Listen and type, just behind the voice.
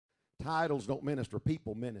Titles don't minister,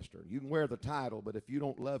 people minister. You can wear the title, but if you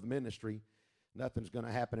don't love ministry, nothing's going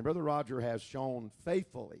to happen. And Brother Roger has shown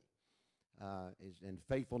faithfully in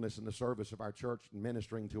faithfulness in the service of our church and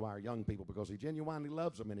ministering to our young people because he genuinely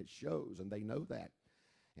loves them, and it shows, and they know that.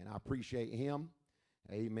 And I appreciate him.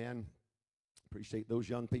 Amen. Appreciate those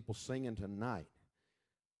young people singing tonight.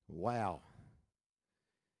 Wow.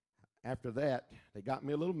 After that, they got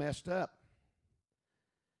me a little messed up.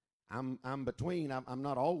 I'm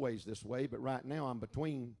not always this way, but right now I'm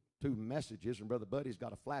between two messages, and Brother Buddy's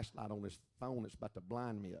got a flashlight on his phone that's about to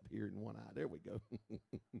blind me up here in one eye. There we go.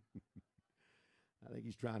 I think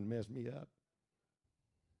he's trying to mess me up.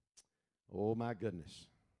 Oh, my goodness.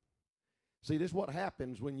 See, this is what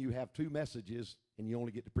happens when you have two messages and you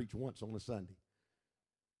only get to preach once on a Sunday.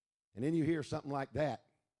 And then you hear something like that.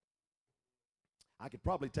 I could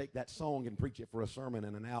probably take that song and preach it for a sermon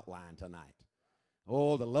and an outline tonight.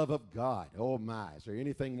 Oh, the love of God. Oh, my. Is there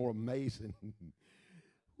anything more amazing?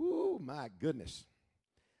 Oh, my goodness.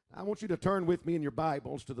 I want you to turn with me in your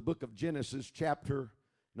Bibles to the book of Genesis, chapter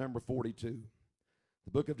number 42.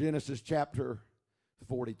 The book of Genesis, chapter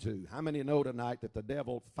 42. How many know tonight that the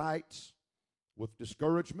devil fights with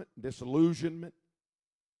discouragement, disillusionment?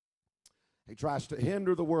 He tries to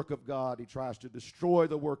hinder the work of God. He tries to destroy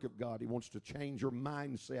the work of God. He wants to change your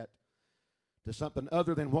mindset to something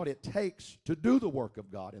other than what it takes to do the work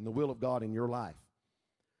of God and the will of God in your life.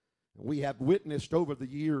 We have witnessed over the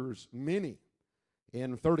years many.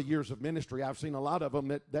 In 30 years of ministry, I've seen a lot of them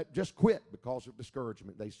that just quit because of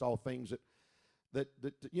discouragement. They saw things that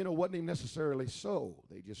wasn't even necessarily so.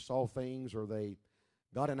 They just saw things, or they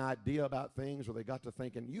got an idea about things, or they got to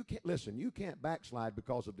thinking, you can't backslide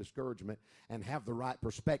because of discouragement and have the right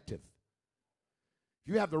perspective.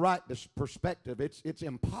 If you have the right perspective, it's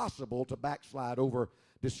impossible to backslide over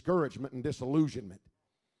discouragement and disillusionment.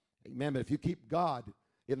 Amen. But if you keep God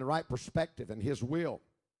in the right perspective and His will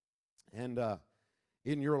and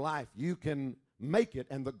in your life, you can make it,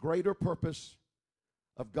 and the greater purpose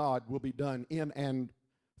of God will be done in and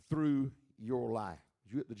through your life.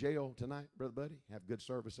 You at the jail tonight, Brother Buddy? Have good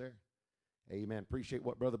service there. Amen. Appreciate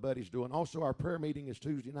what Brother Buddy's doing. Also, our prayer meeting is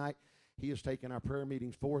Tuesday night. He has taken our prayer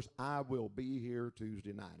meetings for us. I will be here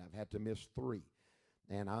Tuesday night. I've had to miss 3.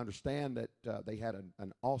 And I understand that they had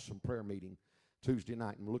an awesome prayer meeting Tuesday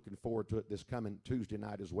night. I'm looking forward to it this coming Tuesday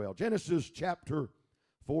night as well. Genesis chapter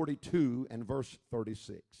 42 and verse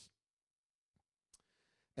 36.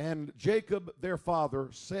 And Jacob their father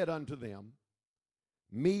said unto them,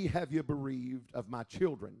 Me have you bereaved of my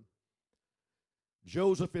children.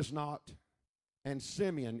 Joseph is not, and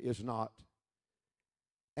Simeon is not,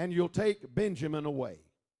 and you'll take Benjamin away.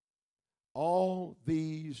 All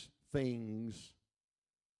these things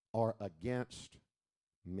are against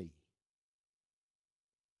me.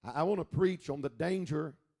 I want to preach on the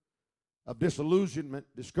danger of disillusionment,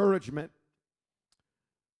 discouragement,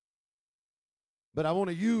 but I want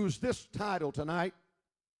to use this title tonight,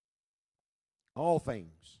 All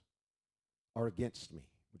Things Are Against Me.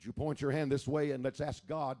 Would you point your hand this way, and let's ask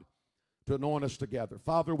God to anoint us together.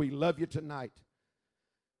 Father, we love you tonight.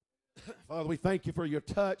 Father, we thank you for your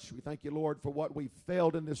touch. We thank you, Lord, for what we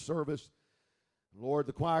felt in this service. Lord,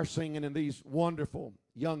 the choir singing and these wonderful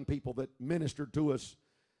young people that ministered to us.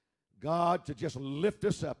 God, to just lift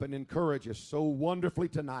us up and encourage us so wonderfully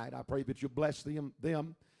tonight. I pray that you bless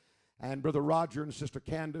them and Brother Roger and Sister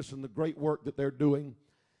Candace and the great work that they're doing.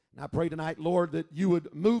 And I pray tonight, Lord, that you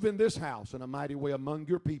would move in this house in a mighty way among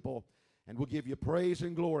your people. And we'll give you praise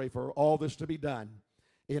and glory for all this to be done.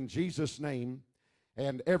 In Jesus' name.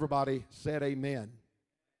 And everybody said amen.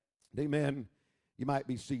 Amen. You might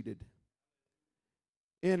be seated.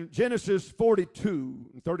 In Genesis 42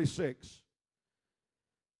 and 36,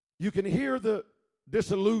 you can hear the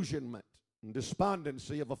disillusionment and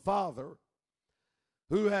despondency of a father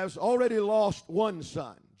who has already lost one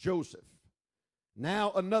son, Joseph.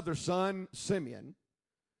 Now another son, Simeon,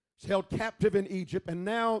 is held captive in Egypt, and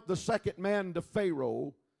now the second man to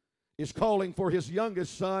Pharaoh is calling for his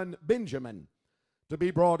youngest son, Benjamin, to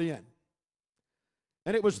be brought in.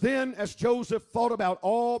 And it was then, as Joseph thought about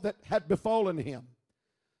all that had befallen him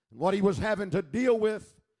and what he was having to deal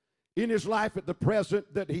with in his life at the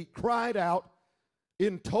present, that he cried out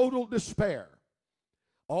in total despair,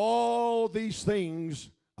 all these things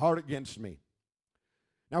are against me.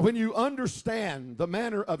 Now, when you understand the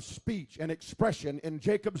manner of speech and expression in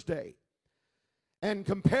Jacob's day and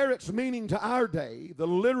compare its meaning to our day, the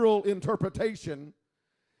literal interpretation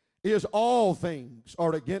is all things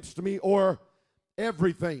are against me, or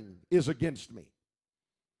everything is against me.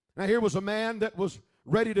 Now, here was a man that was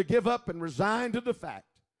ready to give up and resign to the fact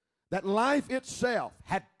that life itself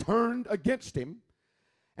had turned against him,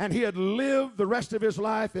 and he had lived the rest of his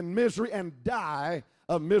life in misery and die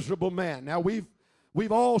a miserable man. Now,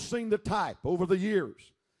 we've all seen the type over the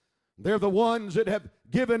years. They're the ones that have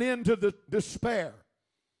given in to the despair.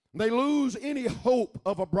 They lose any hope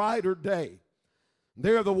of a brighter day.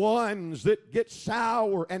 They're the ones that get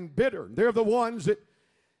sour and bitter. They're the ones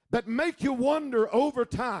that make you wonder over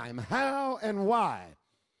time how and why.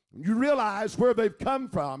 You realize where they've come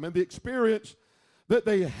from and the experience that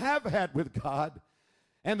they have had with God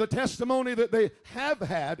and the testimony that they have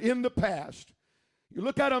had in the past. You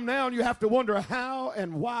look at them now and you have to wonder how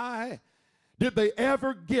and why did they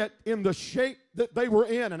ever get in the shape that they were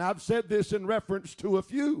in. And I've said this in reference to a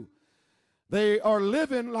few. They are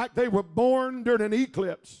living like they were born during an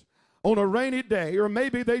eclipse on a rainy day, or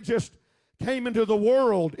maybe they just came into the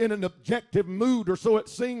world in an objective mood, or so it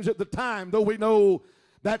seems at the time, though we know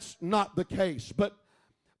that's not the case. But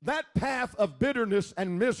that path of bitterness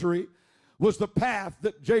and misery was the path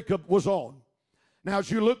that Jacob was on. Now,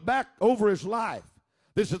 as you look back over his life,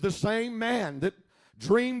 this is the same man that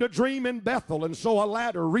dreamed a dream in Bethel and saw a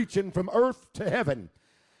ladder reaching from earth to heaven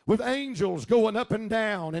with angels going up and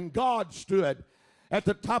down, and God stood at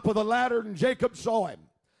the top of the ladder and Jacob saw him.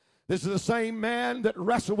 This is the same man that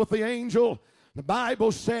wrestled with the angel. The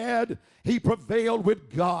Bible said he prevailed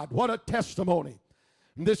with God. What a testimony.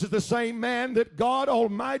 And this is the same man that God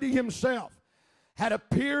Almighty himself had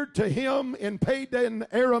appeared to him in Padan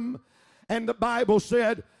Aram, and the Bible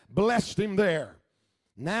said blessed him there.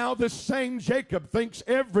 Now this same Jacob thinks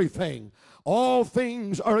everything, all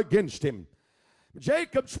things are against him.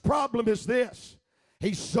 Jacob's problem is this.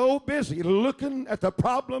 He's so busy looking at the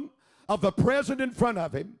problem of the present in front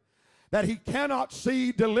of him that he cannot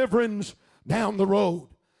see deliverance down the road.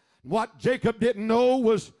 What Jacob didn't know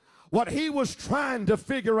was what he was trying to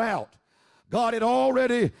figure out. God had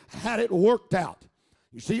already had it worked out.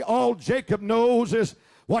 You see, all Jacob knows is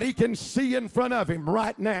what he can see in front of him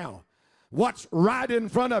right now. What's right in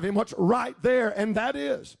front of him, what's right there, and that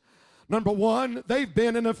is, number one, they've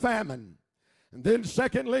been in a famine. And then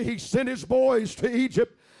secondly, he sent his boys to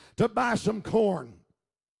Egypt to buy some corn.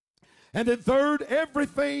 And then third,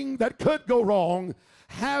 everything that could go wrong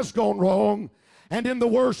has gone wrong, and in the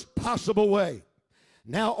worst possible way.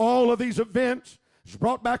 Now all of these events has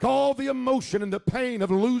brought back all the emotion and the pain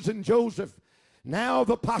of losing Joseph. Now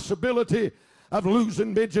the possibility of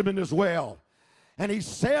losing Benjamin as well. And he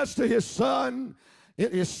says to his sons,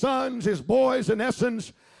 his boys, in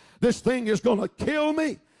essence, this thing is going to kill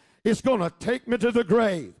me. It's going to take me to the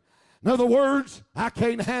grave. In other words, I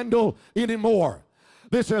can't handle anymore.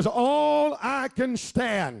 This is all I can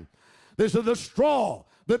stand. This is the straw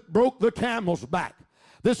that broke the camel's back.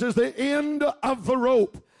 This is the end of the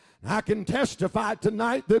rope. I can testify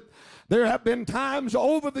tonight that there have been times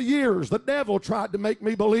over the years the devil tried to make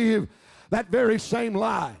me believe that very same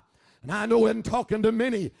lie. And I know in talking to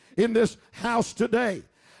many in this house today,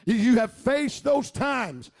 you have faced those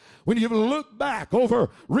times when you've looked back over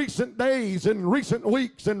recent days and recent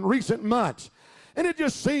weeks and recent months, and it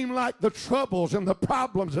just seemed like the troubles and the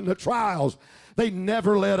problems and the trials, they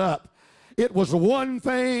never let up. It was one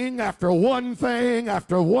thing after one thing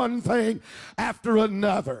after one thing after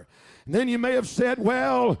another. And then you may have said,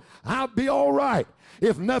 well, I'll be all right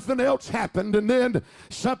if nothing else happened, and then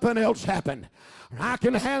something else happened. I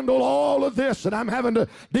can handle all of this that I'm having to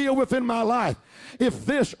deal with in my life if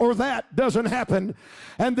this or that doesn't happen.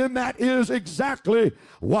 And then that is exactly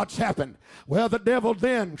what's happened. Well, the devil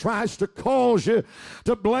then tries to cause you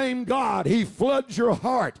to blame God. He floods your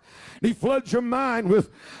heart. He floods your mind with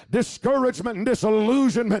discouragement and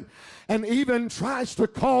disillusionment, and even tries to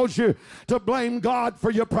cause you to blame God for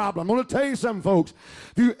your problem. I'm going to tell you something, folks.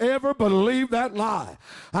 If you ever believe that lie,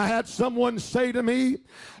 I had someone say to me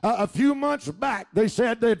a few months back, they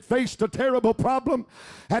said they'd faced a terrible problem,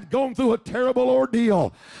 had gone through a terrible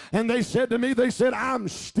ordeal, and they said to me, I'm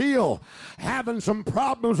still having some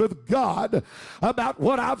problems with God about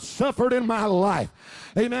what I've suffered in my life.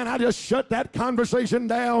 Amen. I just shut that conversation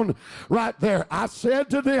down right there. I said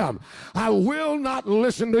to them, I will not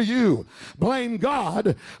listen to you blame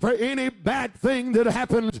God for any bad thing that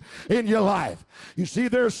happens in your life. You see,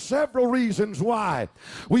 there are several reasons why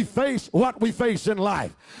we face what we face in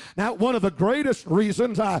life. Now, one of the greatest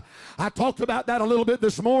reasons, I talked about that a little bit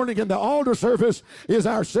this morning in the altar service, is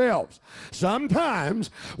ourselves. Sometimes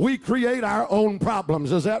we create our own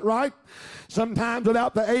problems. Is that right? Sometimes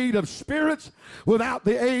without the aid of spirits, without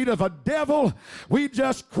the aid of a devil, we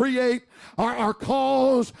just create or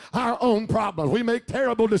cause our own problems. We make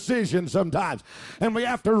terrible decisions sometimes, and we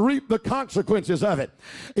have to reap the consequences of it.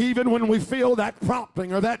 Even when we feel that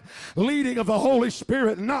prompting or that leading of the Holy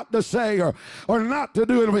Spirit not to say or not to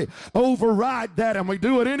do it, we override that and we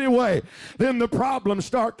do it anyway. Then the problems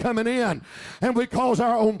start coming in, and we cause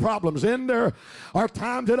our own problems. Then there are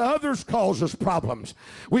times that others cause us problems.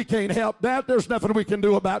 We can't help that. There's nothing we can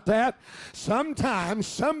do about that. Sometimes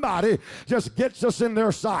somebody just gets us in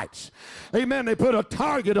their sights. Amen. They put a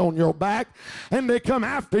target on your back and they come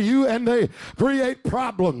after you and they create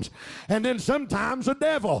problems. And then sometimes the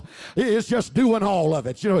devil is just doing all of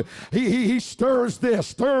it. You know, he stirs this,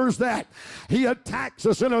 stirs that. He attacks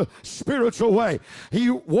us in a spiritual way. He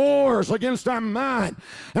wars against our mind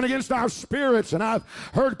and against our spirits. And I've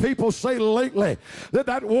heard people say lately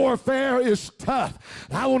that warfare is tough.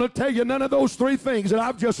 I want to tell you, none of those three things that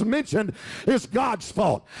I've just mentioned is God's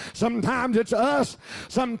fault. Sometimes it's us,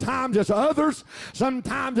 sometimes it's others,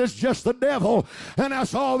 sometimes it's just the devil, and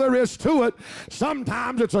that's all there is to it.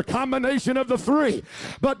 Sometimes it's a combination of the three.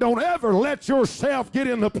 But don't ever let yourself get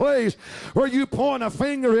in the place where you point a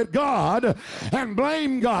finger at God and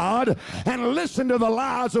blame God and listen to the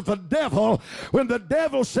lies of the devil, when the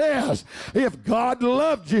devil says if God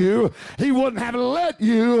loved you, he wouldn't have let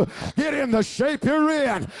you get in the shape you're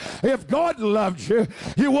in. If God loved you,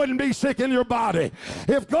 you wouldn't be sick in your body.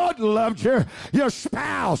 If God loved you, your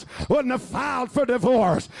spouse wouldn't have filed for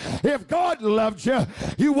divorce. If God loved you,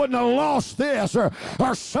 you wouldn't have lost this or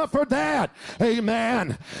suffered that.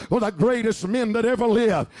 Amen. Well, the greatest men that ever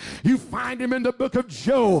lived, you find him in the book of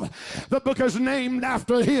Job. The book is named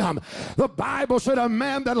after him. The Bible said a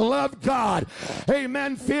man that loved God,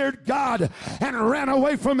 amen, feared God and ran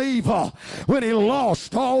away from evil. When he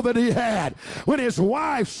lost all that he had, when his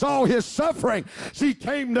wife saw his suffering, she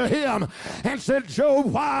came to him and said, Job,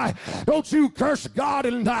 why don't you curse God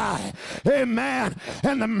and die? Amen.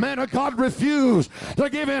 And the man of God refused to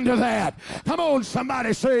give in to that. Come on,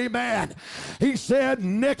 somebody say amen. He said,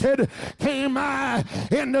 naked came I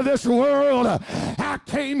into this world. I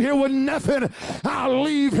came here with nothing. I'll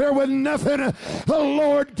leave here with nothing. The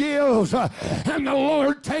Lord gives and the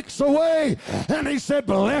Lord takes away. And he said,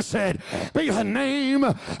 blessed be the name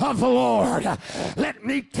of the Lord. Let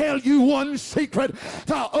me tell you one secret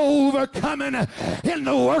to overcoming in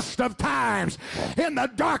the worst of times, in the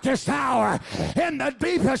darkest hour, in the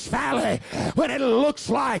deepest valley, when it looks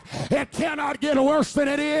like it cannot get worse than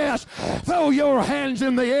it is. Throw your hands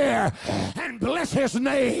in the air and bless his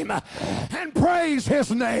name and praise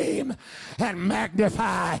his name and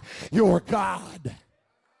magnify your God.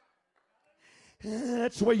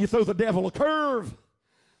 That's the way you throw the devil a curve.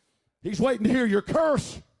 He's waiting to hear your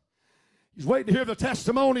curse. He's waiting to hear the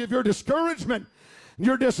testimony of your discouragement,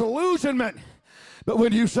 your disillusionment. But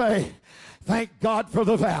when you say, thank God for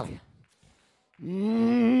the valley,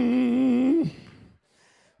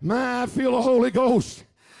 I feel the Holy Ghost.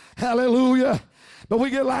 Hallelujah. But we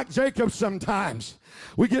get like Jacob sometimes.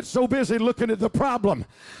 We get so busy looking at the problem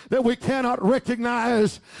that we cannot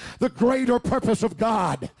recognize the greater purpose of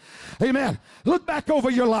God. Amen. Look back over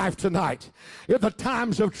your life tonight at the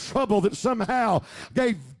times of trouble that somehow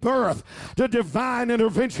gave birth to divine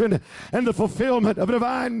intervention and the fulfillment of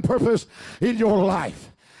divine purpose in your life.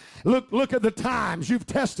 Look at the times you've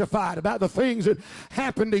testified about the things that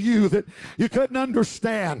happened to you that you couldn't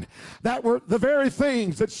understand, that were the very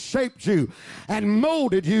things that shaped you and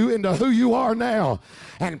molded you into who you are now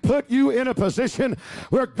and put you in a position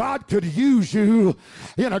where God could use you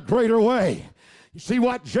in a greater way. You see,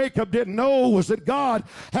 what Jacob didn't know was that God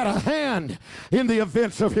had a hand in the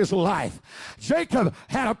events of his life. Jacob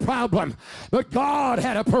had a problem, but God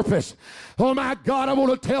had a purpose. Oh my God, I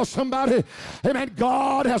want to tell somebody, amen,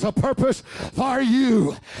 God has a purpose for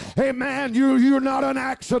you. Amen, you're not an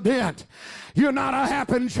accident. You're not a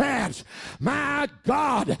happen chance. My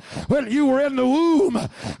God, when you were in the womb,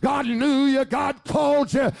 God knew you, God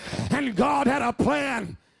called you, and God had a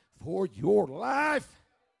plan for your life.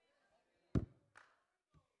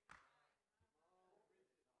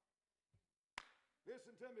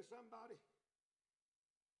 Listen to me, somebody.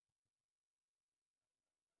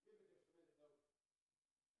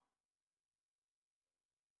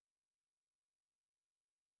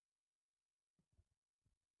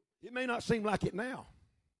 It may not seem like it now.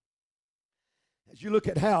 As you look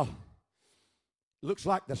at how it looks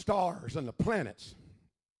like the stars and the planets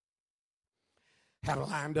have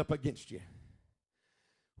lined up against you.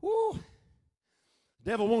 Woo.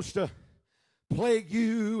 The devil wants to plague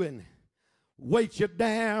you and weight you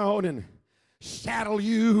down and saddle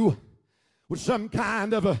you with some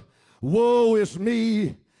kind of a woe is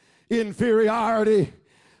me, inferiority,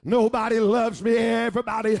 Nobody loves me.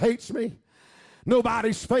 Everybody hates me.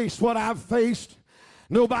 Nobody's faced what I've faced.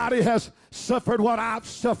 Nobody has suffered what I've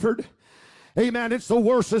suffered. Amen. It's the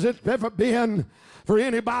worst as it's ever been for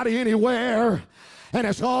anybody anywhere. And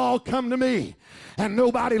it's all come to me. And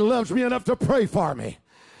nobody loves me enough to pray for me.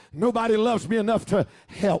 Nobody loves me enough to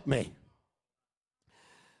help me.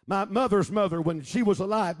 My mother's mother, when she was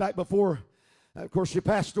alive, back before, of course, she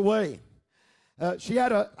passed away.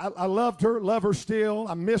 I loved her, love her still.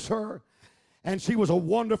 I miss her. And she was a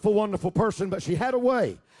wonderful, wonderful person. But she had a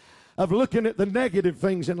way of looking at the negative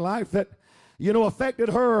things in life that, affected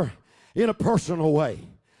her in a personal way.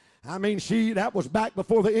 I mean, that was back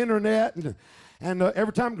before the internet. And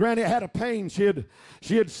every time Granny had a pain, she'd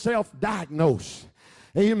self-diagnose.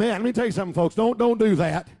 Amen. Let me tell you something, folks. Don't do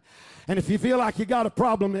that. And if you feel like you got a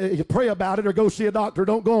problem, you pray about it or go see a doctor.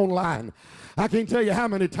 Don't go online. I can't tell you how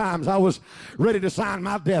many times I was ready to sign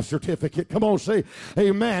my death certificate. Come on, say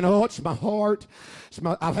amen. Oh, it's my heart.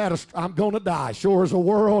 I'm going to die. Sure as a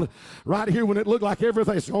world. Right here when it looked like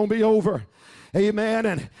everything's going to be over.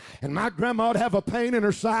 Amen. And my grandma would have a pain in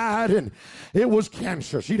her side, and it was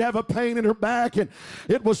cancer. She'd have a pain in her back, and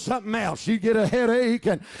it was something else. She'd get a headache,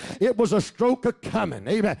 and it was a stroke a coming.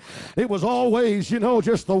 Amen. It was always,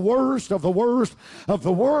 just the worst of the worst of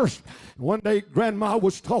the worst. One day, Grandma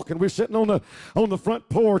was talking. We were sitting on the front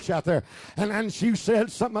porch out there, and she said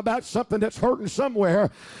something about something that's hurting somewhere.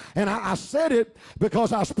 And I said it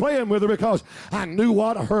because I was playing with her because I knew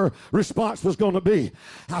what her response was going to be.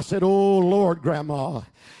 I said, "Oh, Lord, Grandma,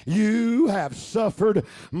 you have suffered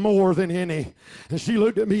more than any." And she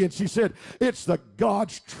looked at me and she said, "It's the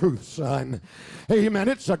God's truth, son." Amen.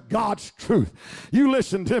 It's a God's truth. You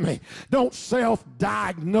listen to me. Don't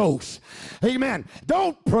self-diagnose. Amen.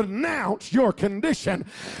 Don't pronounce your condition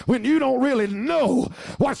when you don't really know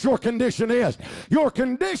what your condition is. Your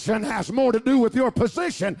condition has more to do with your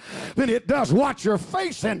position than it does what you're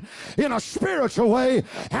facing in a spiritual way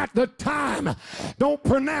at the time. Don't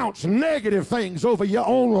pronounce negative things over your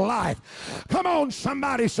own life. Come on,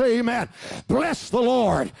 somebody say amen. Bless the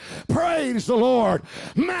Lord. Praise the Lord.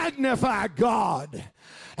 Magnify God.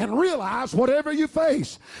 And realize whatever you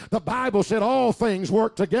face, the Bible said all things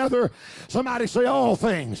work together. Somebody say all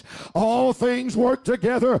things. All things work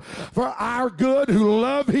together for our good who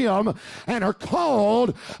love him and are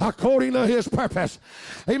called according to his purpose.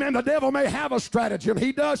 Amen. The devil may have a stratagem.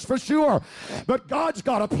 He does for sure. But God's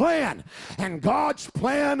got a plan. And God's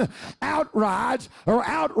plan outruns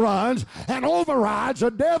and overrides the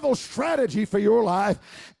devil's strategy for your life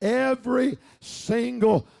every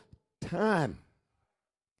single time.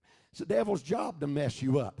 It's the devil's job to mess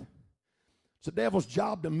you up. It's the devil's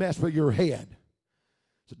job to mess with your head.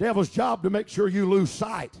 It's the devil's job to make sure you lose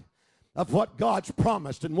sight of what God's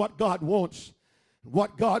promised and what God wants, and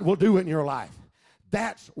what God will do in your life.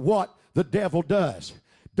 That's what the devil does.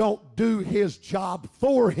 Don't do his job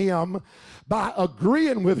for him by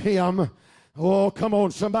agreeing with him. Oh, come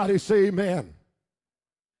on, somebody say amen.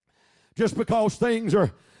 Just because things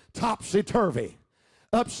are topsy-turvy,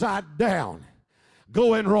 upside down,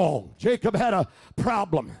 going wrong. Jacob had a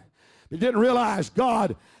problem. He didn't realize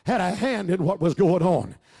God had a hand in what was going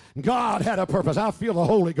on. God had a purpose. I feel the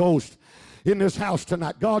Holy Ghost in this house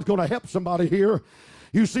tonight. God's going to help somebody here.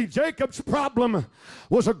 You see, Jacob's problem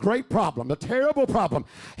was a great problem, a terrible problem.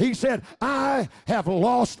 He said, "I have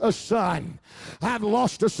lost a son. I've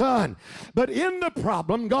lost a son." But in the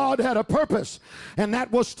problem, God had a purpose, and that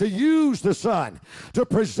was to use the son to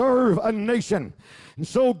preserve a nation. And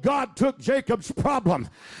so God took Jacob's problem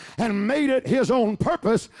and made it his own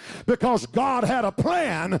purpose because God had a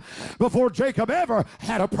plan before Jacob ever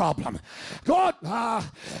had a problem.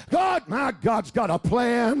 My God's got a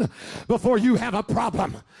plan before you have a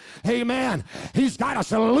problem. Amen. He's got a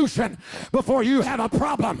solution before you have a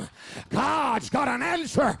problem. God's got an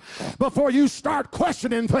answer before you start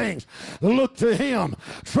questioning things. Look to him.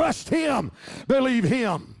 Trust him. Believe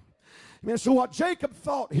him. And so what Jacob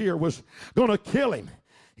thought here was going to kill him.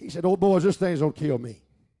 He said, "Oh, boys, this thing's going to kill me.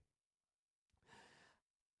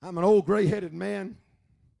 I'm an old gray-headed man.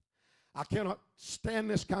 I cannot stand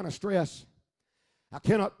this kind of stress. I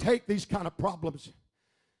cannot take these kind of problems.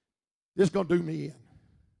 This is going to do me in.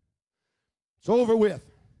 It's over with.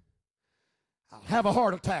 I'll have a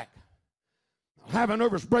heart attack. I'll have a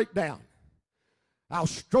nervous breakdown. I'll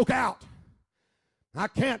stroke out. I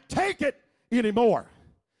can't take it anymore.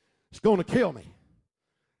 It's going to kill me."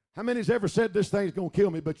 How many's ever said this thing's going to kill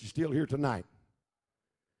me, but you're still here tonight?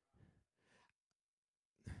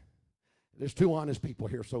 There's two honest people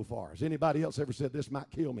here so far. Has anybody else ever said this might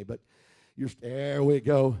kill me, but there we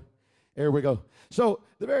go. There we go. So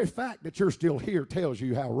the very fact that you're still here tells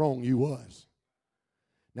you how wrong you was.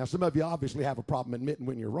 Now, some of you obviously have a problem admitting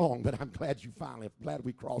when you're wrong, but I'm glad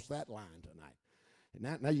we crossed that line tonight.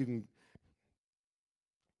 And now you can.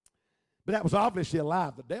 But that was obviously a lie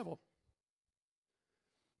of the devil.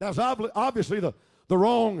 That was obviously the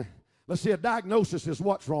wrong. Let's see, a diagnosis is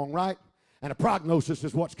what's wrong, right? And a prognosis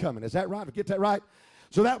is what's coming. Is that right? Get that right?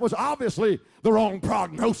 So that was obviously the wrong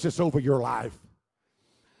prognosis over your life.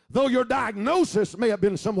 Though your diagnosis may have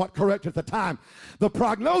been somewhat correct at the time, the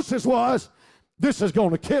prognosis was, this is going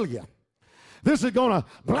to kill you. This is going to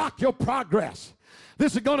block your progress.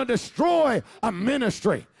 This is going to destroy a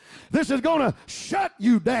ministry. This is going to shut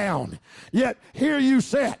you down. Yet here you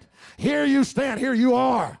sit. Here you stand. Here you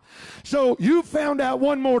are. So you found out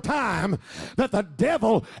one more time that the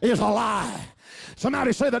devil is a lie.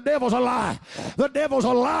 Somebody say the devil's a lie. The devil's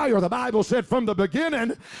a liar, the Bible said from the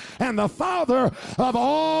beginning, and the father of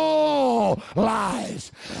all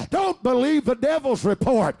lies. Don't believe the devil's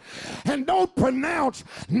report, and don't pronounce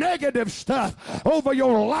negative stuff over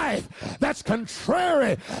your life that's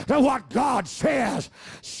contrary to what God says.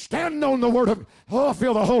 Stand on the word of, oh, I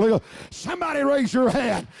feel the Holy Ghost. Somebody raise your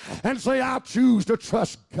hand and say, I choose to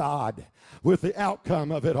trust God with the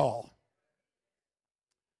outcome of it all.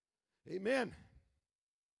 Amen.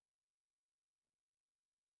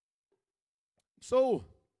 So,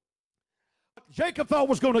 Jacob thought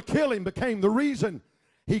was going to kill him became the reason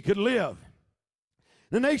he could live.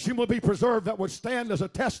 The nation would be preserved that would stand as a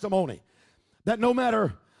testimony that no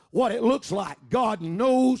matter what it looks like, God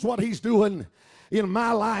knows what he's doing in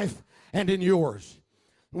my life and in yours.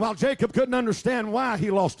 While Jacob couldn't understand why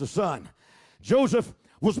he lost a son, Joseph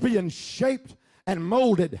was being shaped and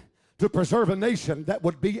molded to preserve a nation that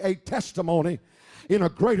would be a testimony in a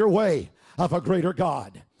greater way of a greater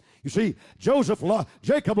God. You see,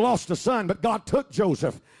 Jacob lost a son, but God took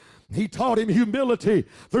Joseph. He taught him humility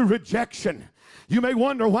through rejection. You may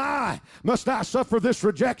wonder, why must I suffer this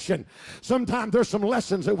rejection? Sometimes there's some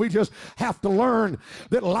lessons that we just have to learn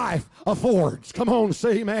that life affords. Come on,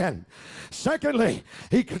 say amen. Secondly,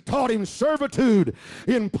 he taught him servitude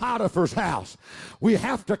in Potiphar's house. We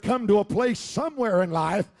have to come to a place somewhere in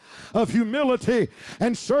life of humility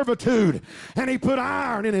and servitude. And he put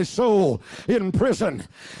iron in his soul in prison.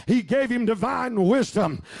 He gave him divine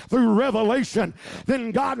wisdom through revelation.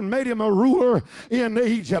 Then God made him a ruler in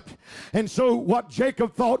Egypt. And so what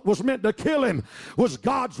Jacob thought was meant to kill him was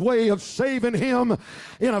God's way of saving him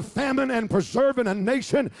in a famine and preserving a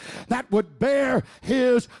nation that would bear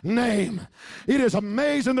his name. It is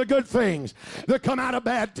amazing the good things that come out of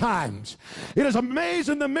bad times. It is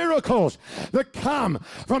amazing the miracles that come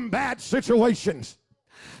from bad situations.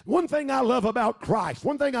 One thing I love about Christ,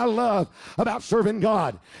 one thing I love about serving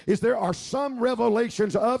God, is there are some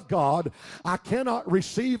revelations of God I cannot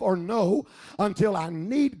receive or know until I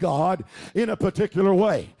need God in a particular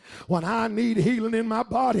way. When I need healing in my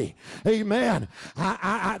body, amen,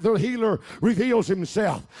 the healer reveals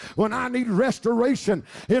himself. When I need restoration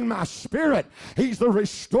in my spirit, he's the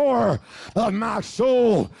restorer of my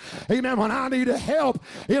soul. Amen. When I need help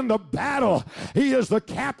in the battle, he is the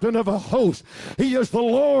captain of a host. He is the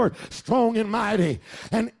Lord, strong and mighty.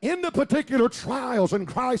 And in the particular trials and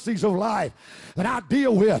crises of life that I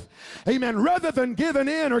deal with, amen, rather than giving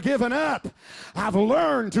in or giving up, I've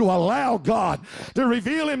learned to allow God to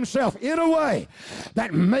reveal himself in a way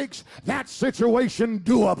that makes that situation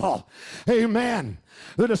doable. Amen.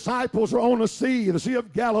 The disciples are on the Sea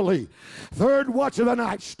of Galilee. Third watch of the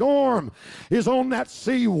night. Storm is on that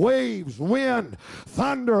sea. Waves, wind,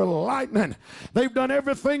 thunder, lightning. They've done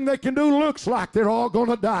everything they can do. Looks like they're all going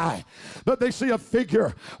to die. But they see a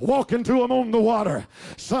figure walking to them on the water.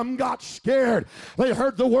 Some got scared. They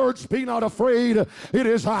heard the words, "Be not afraid, it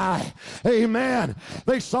is I." Amen.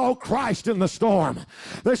 They saw Christ in the storm.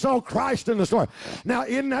 They saw Christ in the storm. Now,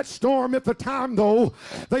 in that storm at the time, though,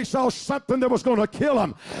 they saw something that was going to kill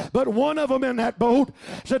them. But one of them in that boat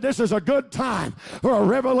said, "This is a good time for a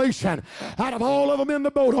revelation." Out of all of them in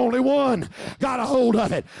the boat, only one got a hold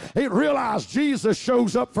of it. He realized Jesus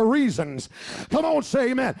shows up for reasons. Come on,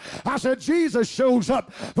 say amen. I said Jesus shows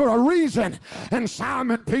up for a reason. And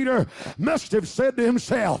Simon Peter must have said to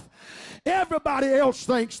himself, everybody else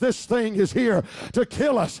thinks this thing is here to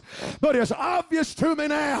kill us, but it's obvious to me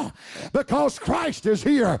now, because Christ is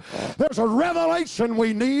here, there's a revelation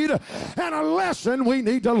we need and a lesson we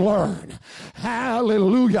need to learn.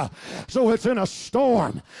 Hallelujah. So it's in a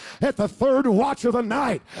storm at the third watch of the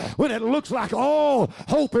night, when it looks like all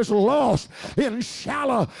hope is lost in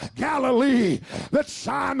shallow Galilee, that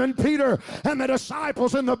Simon Peter and the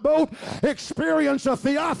disciples in the boat experience a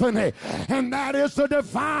theophany, and that is the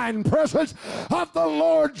divine presence of the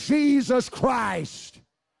Lord Jesus Christ.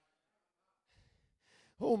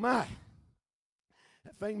 Oh my.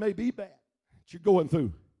 That Everything may be bad that you're going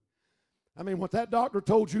through. I mean, what that doctor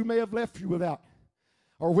told you may have left you without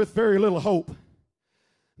or with very little hope.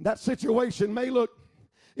 That situation may look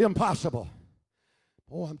impossible.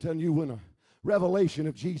 Oh, I'm telling you, when a revelation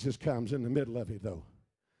of Jesus comes in the middle of it, though,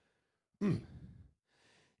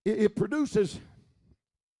 it produces,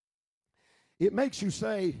 it makes you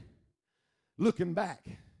say, looking back,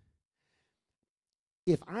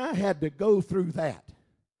 if I had to go through that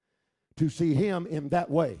to see him in that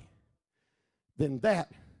way, then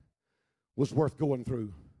that was worth going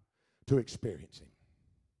through to experience him.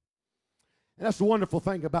 And that's the wonderful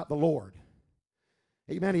thing about the Lord.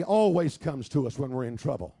 Amen. He always comes to us when we're in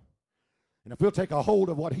trouble. And if we'll take a hold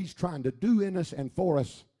of what he's trying to do in us and for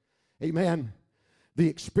us, amen, the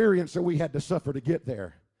experience that we had to suffer to get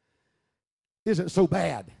there isn't so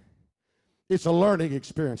bad. It's a learning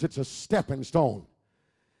experience. It's a stepping stone.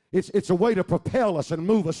 It's a way to propel us and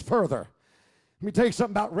move us further. Let me tell you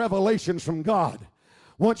something about revelations from God.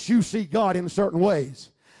 Once you see God in certain ways,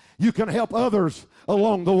 you can help others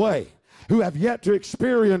along the way who have yet to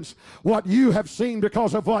experience what you have seen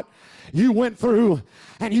because of what you went through,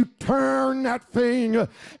 and you turn that thing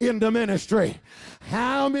into ministry.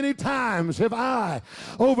 How many times have I,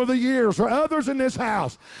 over the years, or others in this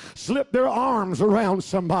house, slipped their arms around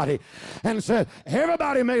somebody and said,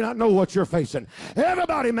 everybody may not know what you're facing.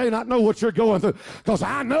 Everybody may not know what you're going through, because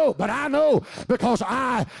I know, but I know because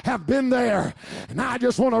I have been there. And I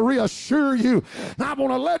just want to reassure you, and I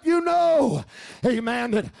want to let you know,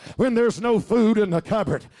 amen, that when there's no food in the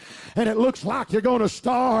cupboard, and it looks like you're going to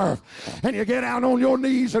starve, and you get out on your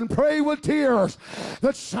knees and pray with tears,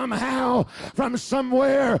 that somehow from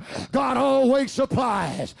somewhere God always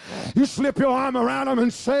supplies. You slip your arm around them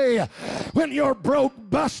and say, when you're broke,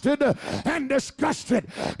 busted, and disgusted,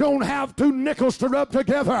 don't have two nickels to rub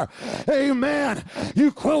together, amen,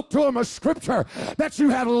 you quote to them a scripture that you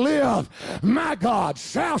have lived. My God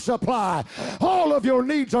shall supply all of your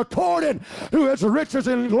needs according to his riches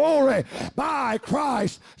in glory by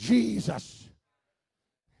Christ Jesus.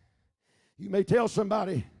 You may tell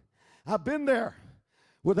somebody, I've been there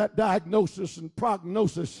with that diagnosis and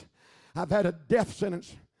prognosis. I've had a death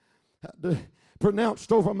sentence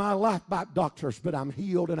pronounced over my life by doctors, but I'm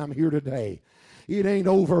healed and I'm here today. It ain't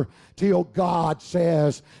over till God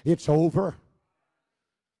says it's over.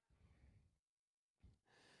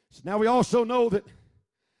 So now we also know that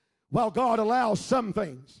while God allows some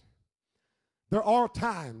things, there are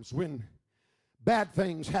times when bad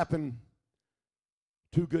things happen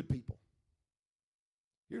to good people.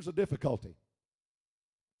 Here's the difficulty.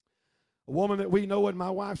 A woman that we know in my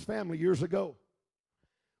wife's family years ago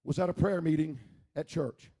was at a prayer meeting at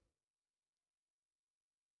church.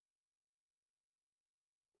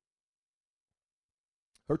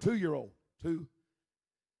 Her 2-year-old,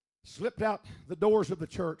 slipped out the doors of the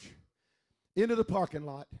church into the parking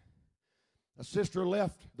lot. A sister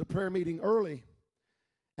left the prayer meeting early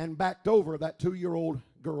and backed over that 2-year-old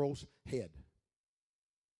girl's head.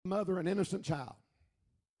 Mother, an innocent child.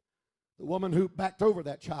 The woman who backed over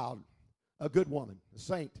that child, a good woman, a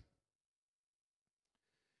saint.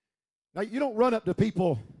 Now, you don't run up to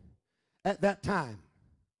people at that time.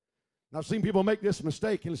 I've seen people make this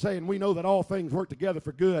mistake in saying, we know that all things work together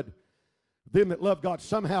for good. Them that love God,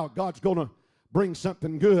 somehow God's going to bring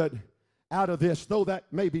something good out of this, though that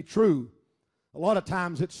may be true. A lot of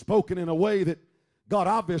times it's spoken in a way that God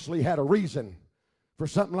obviously had a reason for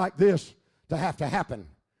something like this to happen.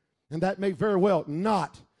 And that may very well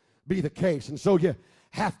not be the case. And so you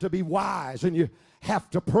have to be wise and you have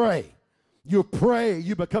to pray. You pray,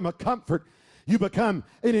 you become a comfort, you become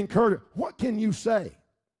an encourager. What can you say?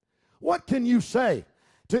 What can you say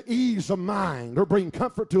to ease a mind or bring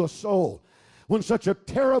comfort to a soul when such a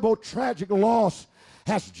terrible, tragic loss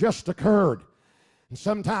has just occurred? And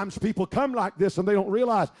sometimes people come like this and they don't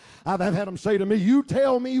realize. I've had them say to me, you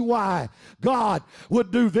tell me why God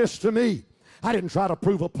would do this to me. I didn't try to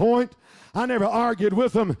prove a point. I never argued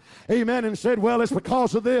with them, amen, and said, well, it's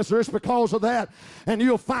because of this or it's because of that, and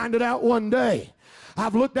you'll find it out one day.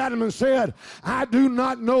 I've looked at them and said, I do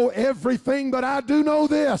not know everything, but I do know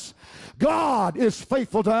this. God is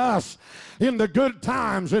faithful to us in the good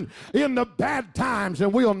times and in the bad times,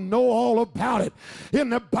 and we'll know all about it in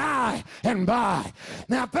the by and by.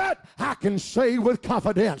 Now that I can say with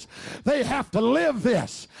confidence. They have to live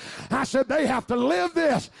this. I said they have to live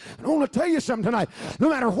this. And I want to tell you something tonight. No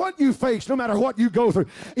matter what you face, no matter what you go through,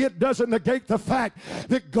 it doesn't negate the fact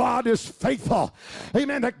that God is faithful.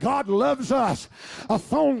 Amen, that God loves us. A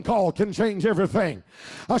phone call can change everything.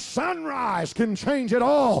 A sunrise can change it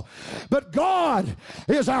all. But God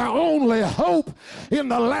is our only hope in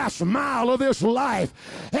the last mile of this life.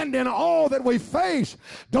 And in all that we face,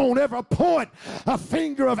 don't ever point a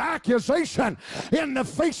finger of accusation in the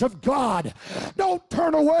face of God. Don't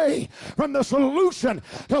turn away from the solution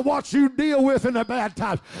to what you deal with in the bad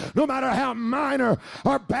times, no matter how minor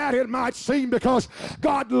or bad it might seem, because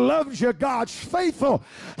God loves you. God's faithful.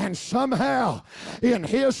 And somehow in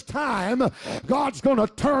His time, God's going to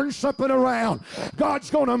turn something around. God's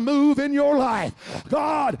going to move in your life.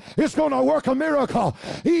 God is going to work a miracle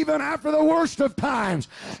even after the worst of times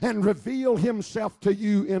and reveal Himself to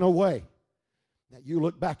you in a way that you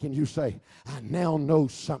look back and you say, I now know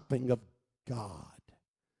something of God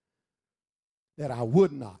that I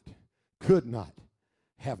would not, could not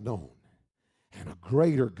have known. And a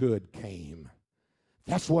greater good came.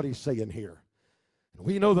 That's what He's saying here.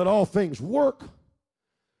 We know that all things work.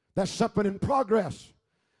 That's something in progress.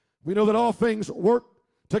 We know that all things work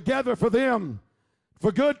together for them,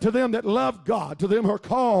 for good to them that love God, to them who are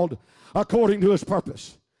called according to His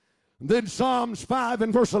purpose. And then Psalms 5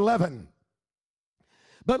 and verse 11.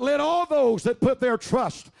 But let all those that put their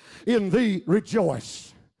trust in Thee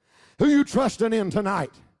rejoice. Who you trusting in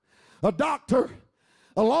tonight? A doctor,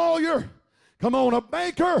 a lawyer, come on, a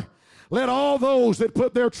banker. Let all those that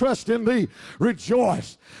put their trust in Thee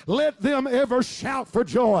rejoice. Let them ever shout for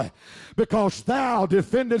joy, because Thou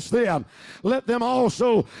defendest them. Let them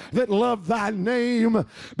also that love Thy name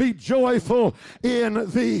be joyful in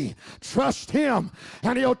Thee. Trust Him,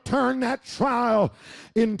 and He'll turn that trial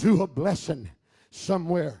into a blessing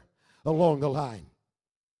somewhere along the line.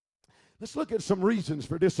 Let's look at some reasons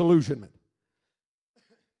for disillusionment.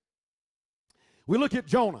 We look at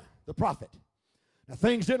Jonah, the prophet. Now,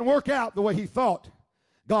 things didn't work out the way he thought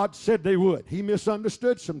God said they would. He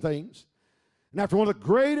misunderstood some things. And after one of the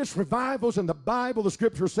greatest revivals in the Bible, the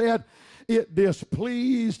Scripture said, it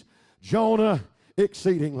displeased Jonah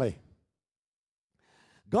exceedingly.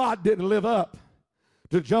 God didn't live up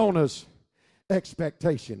to Jonah's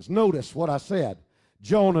expectations. Notice what I said,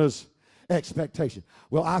 Jonah's expectation.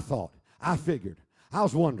 Well, I figured, I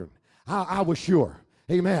was wondering, I was sure,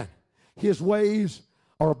 amen, His ways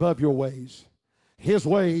are above your ways. His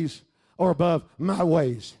ways are above my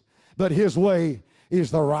ways. But His way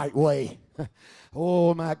is the right way.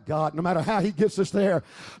 Oh, my God. No matter how He gets us there,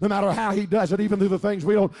 no matter how He does it, even through the things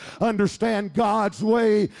we don't understand, God's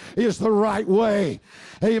way is the right way.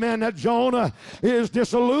 Amen. That Jonah is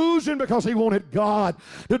disillusioned because he wanted God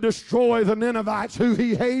to destroy the Ninevites who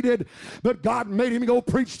he hated, but God made him go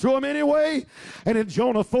preach to them anyway. And in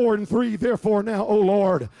Jonah 4 and 3, therefore now, O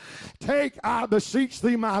Lord, take, I beseech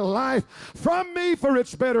Thee, my life from me, for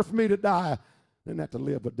it's better for me to die than not to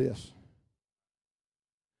live with this.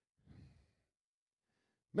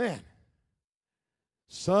 Man,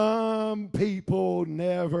 some people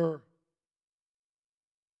never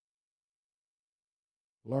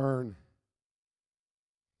learn.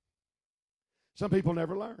 Some people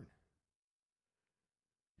never learn.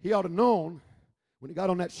 He ought to have known when he got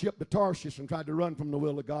on that ship to Tarshish and tried to run from the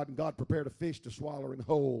will of God, and God prepared a fish to swallow him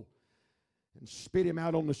whole and spit him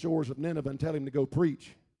out on the shores of Nineveh and tell him to go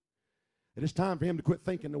preach. It is time for him to quit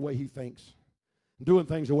thinking the way he thinks, doing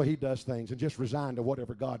things the way he does things, and just resign to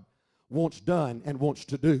whatever God wants done and wants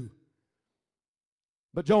to do.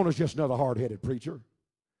 But Jonah's just another hard-headed preacher.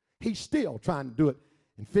 He's still trying to do it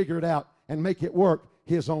and figure it out and make it work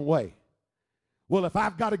his own way. Well, if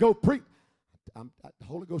I've got to go preach, the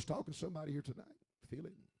Holy Ghost talking to somebody here tonight. Feel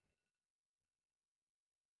it?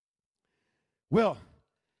 Well,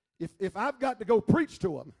 if I've got to go preach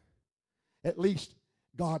to them, at least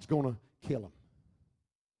God's going to kill them.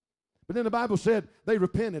 But then the Bible said they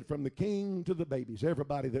repented from the king to the babies.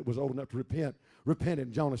 Everybody that was old enough to repent, repented.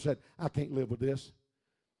 And Jonah said, I can't live with this.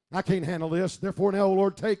 I can't handle this. Therefore now, O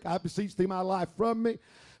Lord, take, I beseech Thee, my life from me,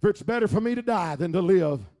 for it's better for me to die than to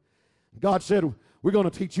live. God said, we're going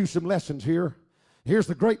to teach you some lessons here. Here's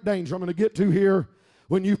the great danger I'm going to get to here.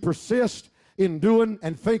 When you persist in doing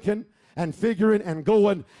and thinking and figuring and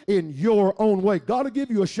going in your own way, God will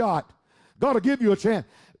give you a shot. God will give you a chance.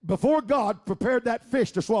 Before God prepared that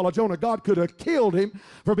fish to swallow Jonah, God could have killed him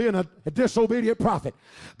for being a disobedient prophet.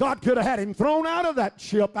 God could have had him thrown out of that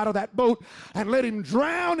ship, out of that boat, and let him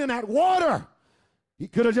drown in that water. He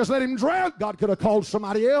could have just let him drown. God could have called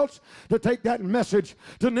somebody else to take that message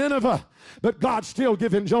to Nineveh. But God's still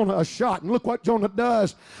giving Jonah a shot. And look what Jonah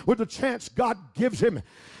does with the chance God gives him.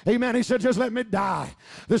 Amen. He said, just let me die.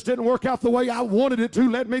 This didn't work out the way I wanted it to.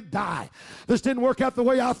 Let me die. This didn't work out the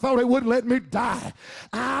way I thought it would. Let me die.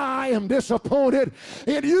 I am disappointed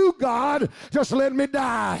in you, God. Just let me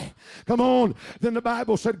die. Come on. Then the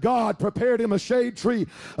Bible said God prepared him a shade tree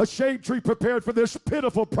prepared for this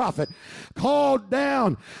pitiful prophet. Called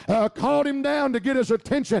him down to get his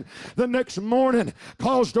attention. The next morning,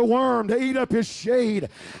 caused a worm to eat up his shade.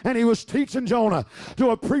 And he was teaching Jonah to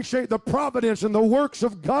appreciate the providence and the works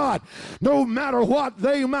of God, no matter what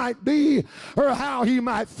they might be or how he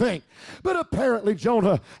might think. But apparently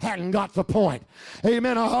Jonah hadn't got the point.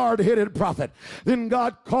 Amen. A hard-headed prophet. Then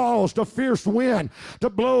God caused a fierce wind to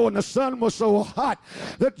blow, and the sun was so hot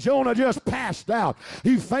that Jonah just passed out.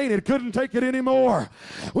 He fainted, couldn't take it anymore.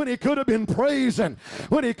 When he could have been praising,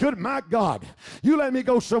 my God, you let me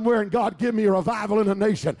go somewhere and God give me a revival in the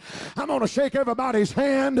nation. I'm going to shake everybody's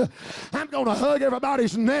hand. I'm going to hug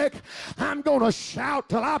everybody's neck. I'm going to shout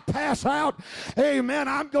till I pass out. Amen.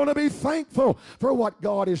 I'm going to be thankful for what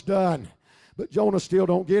God has done. But Jonah still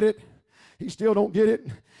don't get it. He still don't get it.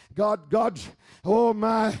 God's, oh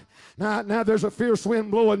my, now there's a fierce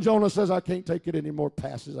wind blowing. Jonah says, I can't take it anymore,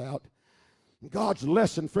 passes out. God's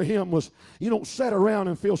lesson for him was, you don't sit around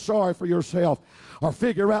and feel sorry for yourself or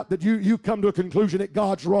figure out that you come to a conclusion that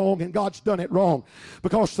God's wrong and God's done it wrong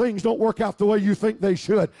because things don't work out the way you think they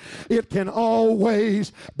should. It can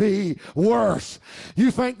always be worse.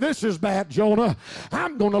 You think this is bad, Jonah.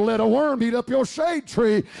 I'm going to let a worm eat up your shade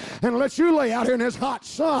tree and let you lay out here in this hot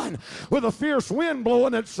sun with a fierce wind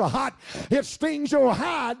blowing. It's so hot, it stings your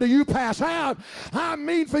hide till you pass out. I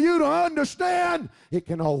mean for you to understand, it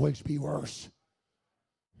can always be worse.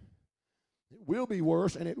 It will be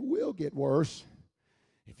worse, and it will get worse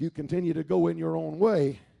if you continue to go in your own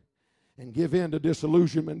way and give in to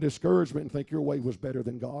disillusionment and discouragement and think your way was better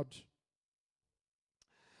than God's.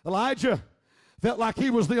 Elijah felt like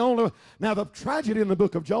he was the only. Now, the tragedy in the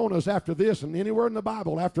book of Jonah is after this, and anywhere in the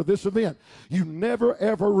Bible after this event, you never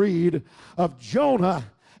ever read of Jonah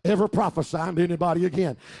ever prophesying to anybody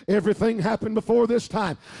again. Everything happened before this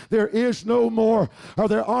time. There is no more, or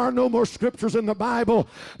there are no more scriptures in the Bible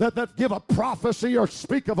that give a prophecy or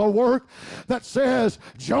speak of a work that says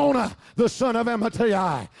Jonah, the son of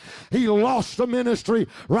Amittai, he lost a ministry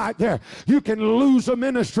right there. You can lose a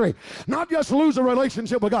ministry, not just lose a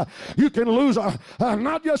relationship with God. You can lose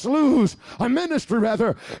not just lose a ministry,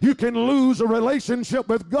 rather. You can lose a relationship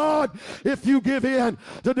with God if you give in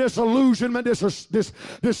to disillusionment,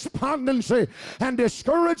 despondency and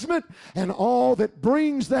discouragement and all that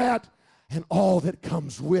brings that and all that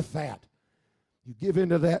comes with that. You give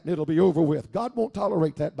into that and it'll be over with. God won't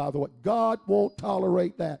tolerate that, by the way. God won't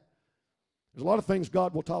tolerate that. There's a lot of things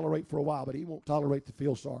God will tolerate for a while, but he won't tolerate the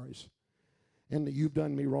feel sorries and the you've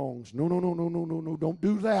done me wrongs. No. Don't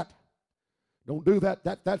do that. Don't do that.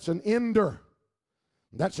 That's an ender.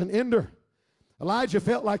 That's an ender. Elijah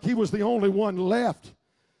felt like he was the only one left.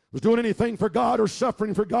 Was doing anything for God or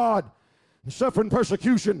suffering for God, and suffering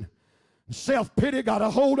persecution. Self-pity got a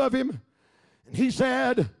hold of him, and he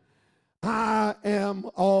said, I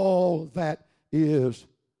am all that is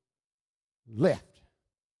left.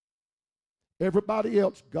 Everybody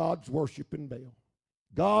else, God's worshiping Baal.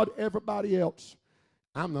 God, everybody else,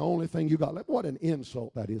 I'm the only thing you got left. What an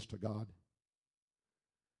insult that is to God.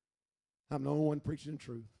 I'm the only one preaching the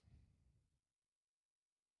truth.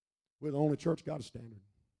 We're the only church got a standard.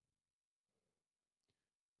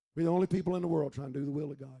 We're the only people in the world trying to do the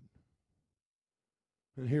will of God.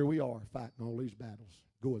 And here we are fighting all these battles,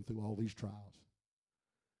 going through all these trials.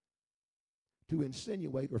 To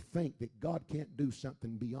insinuate or think that God can't do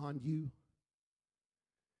something beyond you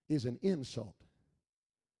is an insult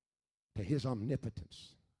to his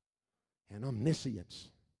omnipotence and omniscience.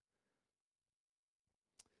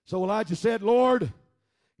 So Elijah said, Lord,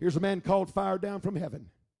 here's a man called fire down from heaven.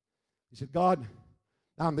 He said, God,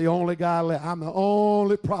 I'm the only guy left. I'm the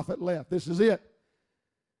only prophet left. This is it.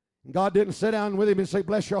 And God didn't sit down with him and say,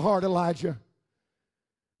 bless your heart, Elijah.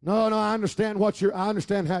 No, I understand I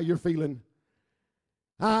understand how you're feeling.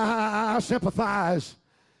 I sympathize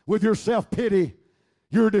with your self-pity,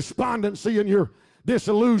 your despondency, and your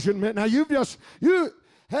disillusionment. Now you just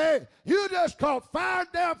caught fire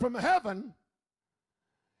down from heaven,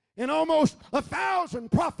 and almost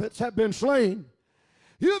 1,000 prophets have been slain.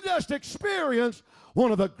 You've just experienced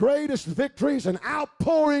one of the greatest victories and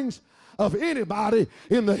outpourings of anybody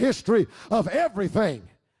in the history of everything.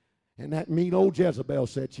 And that mean old Jezebel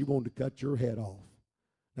said she wanted to cut your head off.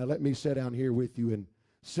 Now let me sit down here with you and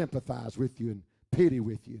sympathize with you and pity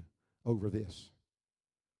with you over this.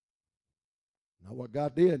 Not what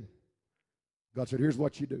God did. God said, here's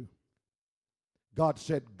what you do. God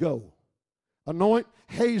said, go. Anoint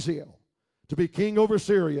Hazael to be king over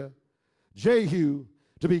Syria, Jehu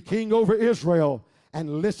to be king over Israel,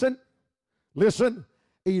 and listen,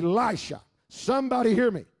 Elisha, somebody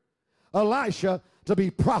hear me, Elisha to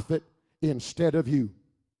be prophet instead of you.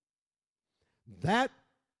 That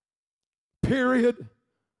period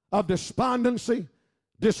of despondency,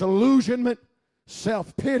 disillusionment,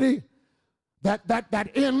 self-pity,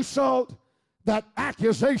 that insult, that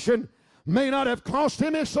accusation may not have cost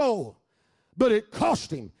him his soul, but it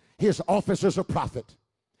cost him his office as a prophet.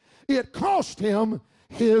 It cost him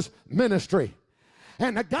his ministry.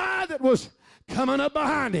 And the guy that was coming up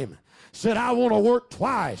behind him said, I want to work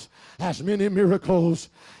twice as many miracles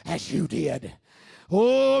as you did.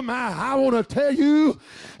 Oh my, I want to tell you,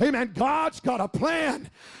 amen, God's got a plan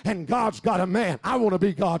and God's got a man. I want to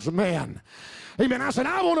be God's man. Amen. I said,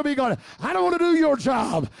 I want to be God. I don't want to do your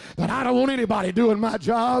job, but I don't want anybody doing my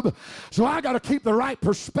job. So I got to keep the right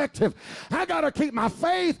perspective. I got to keep my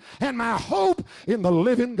faith and my hope in the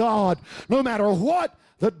living God, no matter what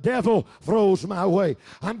the devil throws my way.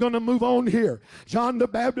 I'm going to move on here. John the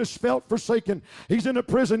Baptist felt forsaken. He's in a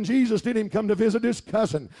prison. Jesus didn't even come to visit his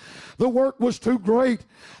cousin. The work was too great.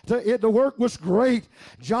 The work was great.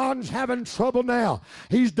 John's having trouble now.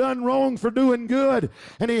 He's done wrong for doing good,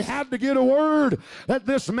 and he had to get a word that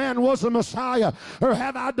this man was the Messiah. Or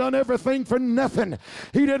have I done everything for nothing?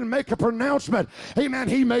 He didn't make a pronouncement. Amen.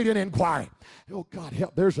 He made an inquiry. Oh, God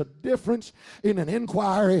help. There's a difference in an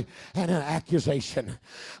inquiry and an accusation.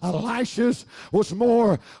 Elisha's was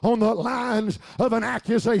more on the lines of an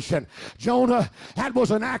accusation. Jonah, that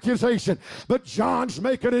was an accusation. But John's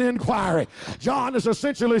making an inquiry. John is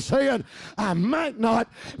essentially saying, I might not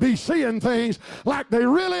be seeing things like they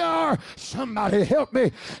really are. Somebody help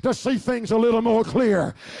me to see things a little more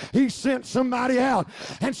clear. He sent somebody out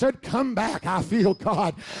and said, come back, I feel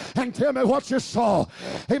God, and tell me what you saw.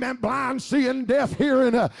 Amen. Blind seeing, deaf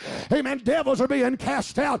hearing, amen, devils are being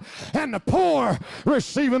cast out, and the poor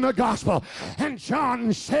receiving the gospel. And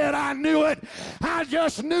John said, I knew it. I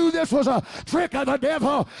just knew this was a trick of the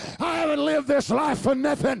devil. I haven't lived this life for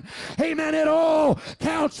nothing. Amen. It all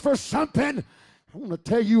counts for something. I want to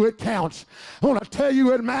tell you it counts. I want to tell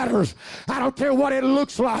you it matters. I don't care what it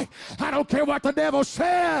looks like. I don't care what the devil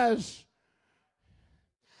says.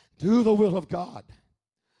 Do the will of God.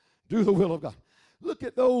 Do the will of God. Look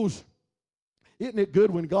at those. Isn't it good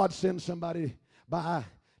when God sends somebody by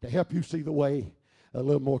to help you see the way a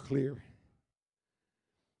little more clear?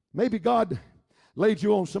 Maybe God laid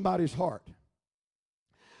you on somebody's heart.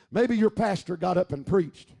 Maybe your pastor got up and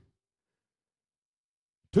preached.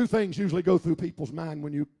 Two things usually go through people's mind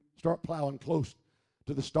when you start plowing close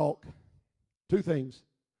to the stalk. Two things.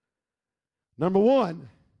 Number one,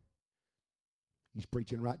 he's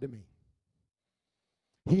preaching right to me.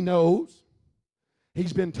 He knows.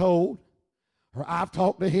 He's been told. Or I've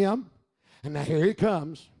talked to him, and now here he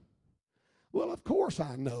comes. Well, of course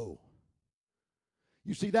I know.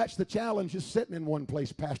 You see, that's the challenge is sitting in one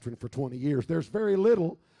place pastoring for 20 years. There's very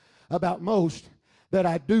little about most that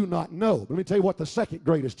I do not know. But let me tell you what the second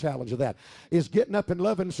greatest challenge of that is, getting up and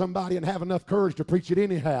loving somebody and have enough courage to preach it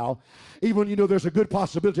anyhow, even when you know there's a good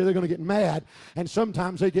possibility they're going to get mad, and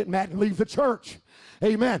sometimes they get mad and leave the church.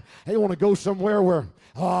 Amen. They want to go somewhere where,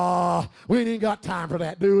 we ain't got time for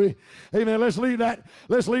that, do we? Amen. Let's leave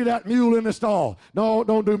that mule in the stall. No,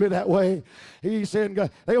 don't do me that way. He said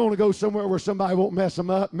they want to go somewhere where somebody won't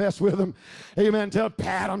mess with them. Amen.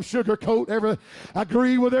 Pat them, sugarcoat,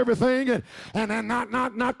 agree with everything, and then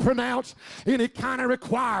not pronounce any kind of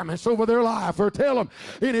requirements over their life or tell them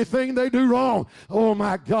anything they do wrong. Oh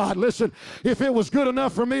my God, listen, if it was good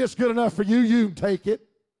enough for me, it's good enough for you. You can take it.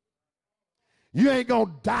 You ain't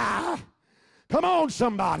gonna die. Come on,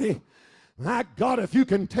 somebody. My God, if you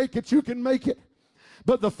can take it, you can make it.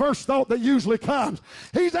 But the first thought that usually comes,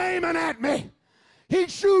 he's aiming at me.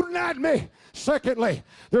 He's shooting at me. Secondly,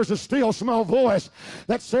 there's a still small voice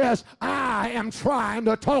that says, I am trying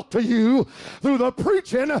to talk to you through the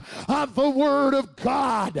preaching of the Word of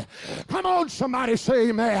God. Come on, somebody say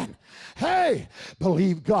amen. Hey,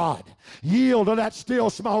 believe God. Yield to that still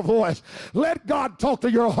small voice. Let God talk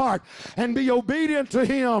to your heart and be obedient to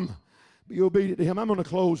Him. Be obedient to Him. I'm going to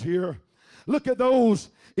close here. Look at those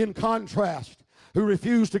in contrast who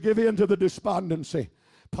refuse to give in to the despondency.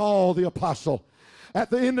 Paul the apostle, at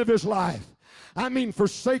the end of his life, I mean,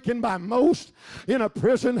 forsaken by most, in a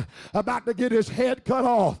prison, about to get his head cut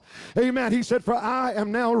off. Amen. He said, for I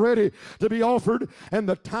am now ready to be offered, and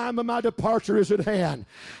the time of my departure is at hand.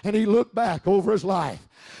 And he looked back over his life.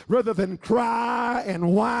 Rather than cry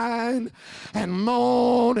and whine and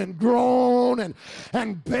moan and groan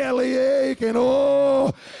and bellyache and,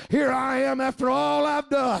 oh, here I am after all I've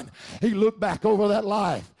done. He looked back over that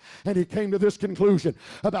life. And he came to this conclusion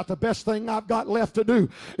about the best thing I've got left to do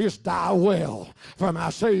is die well for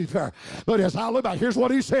my Savior. But as I look back, here's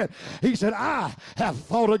what he said. He said, I have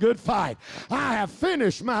fought a good fight. I have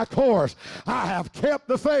finished my course. I have kept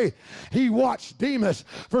the faith. He watched Demas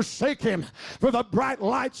forsake him for the bright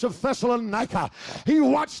lights of Thessalonica. He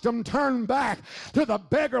watched him turn back to the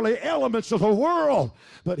beggarly elements of the world.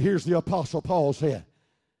 But here's the Apostle Paul said,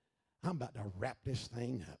 I'm about to wrap this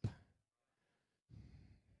thing up.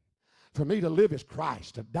 For me to live is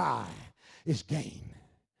Christ, to die is gain.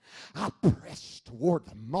 I press toward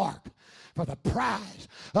the mark for the prize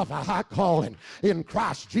of the high calling in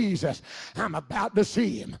Christ Jesus. I'm about to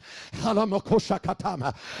see him. I'm about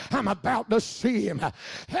to see him.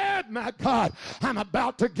 Head, my God, I'm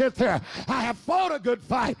about to get there. I have fought a good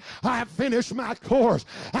fight. I have finished my course.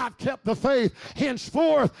 I've kept the faith.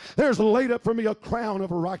 Henceforth, there's laid up for me a crown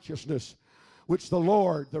of righteousness, which the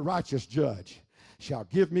Lord, the righteous judge, shall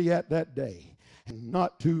give me at that day, and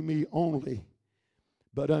not to me only,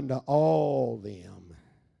 but unto all them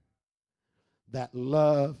that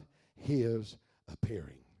love his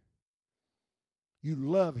appearing. You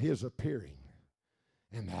love his appearing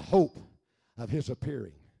and the hope of his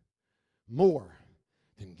appearing more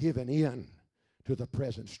than giving in to the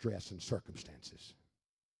present stress and circumstances.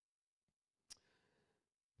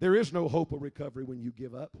 There is no hope of recovery when you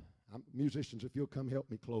give up. Musicians, if you'll come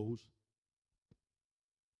help me close.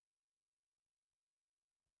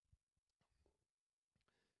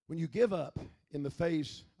 When you give up in the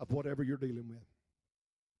face of whatever you're dealing with,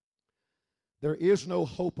 there is no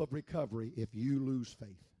hope of recovery if you lose faith.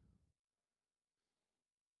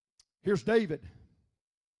 Here's David.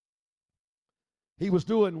 He was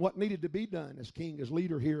doing what needed to be done as king, as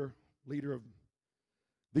leader here, leader of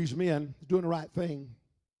these men, doing the right thing,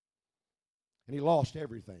 and he lost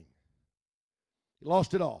everything. He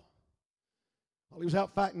lost it all. While he was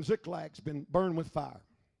out fighting Ziklag's been burned with fire.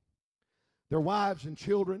 Their wives and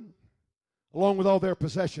children, along with all their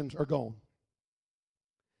possessions, are gone.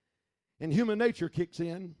 And human nature kicks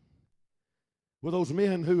in with those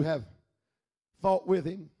men who have fought with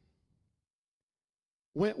him,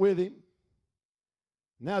 went with him.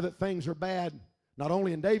 Now that things are bad, not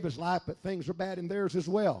only in David's life, but things are bad in theirs as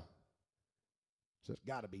well. So it's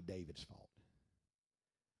got to be David's fault.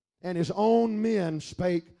 And his own men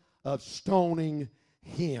spake of stoning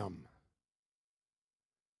him.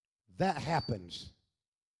 That happens.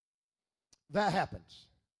 That happens.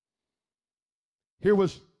 Here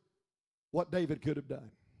was what David could have done.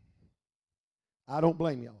 I don't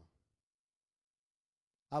blame y'all.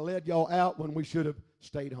 I led y'all out when we should have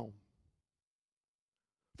stayed home.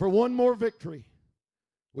 For one more victory,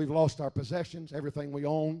 we've lost our possessions, everything we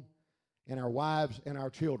own, and our wives and our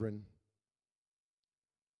children.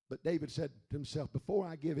 But David said to himself, before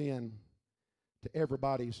I give in to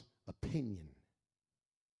everybody's opinion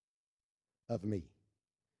of me,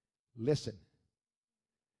 listen,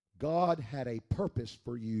 God had a purpose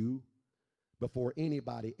for you before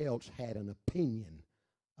anybody else had an opinion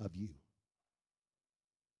of you.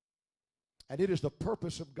 And it is the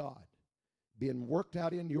purpose of God being worked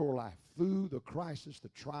out in your life through the crisis, the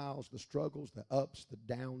trials, the struggles, the ups,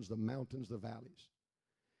 the downs, the mountains, the valleys.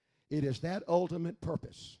 It is that ultimate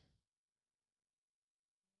purpose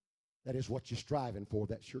that is what you're striving for.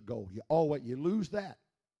 That's your goal. You lose that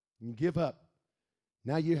and give up.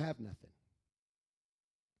 Now you have nothing.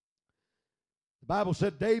 The Bible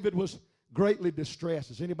said David was greatly distressed.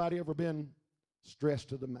 Has anybody ever been stressed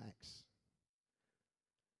to the max?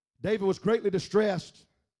 David was greatly distressed,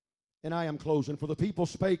 and I am closing, for the people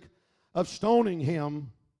spake of stoning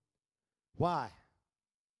him. Why?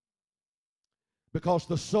 Because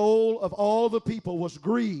the soul of all the people was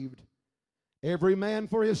grieved, every man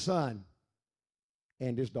for his son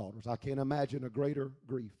and his daughters. I can't imagine a greater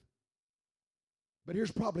grief. But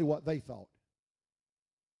here's probably what they thought.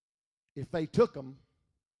 If they took them,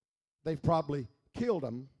 they've probably killed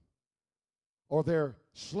them, or they're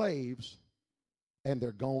slaves, and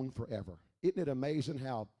they're gone forever. Isn't it amazing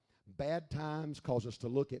how bad times cause us to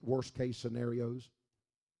look at worst case scenarios?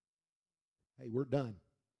 Hey, we're done.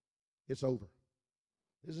 It's over.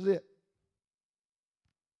 This is it.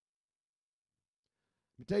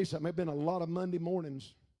 Let me tell you something. There have been a lot of Monday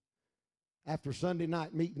mornings after Sunday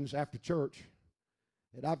night meetings after church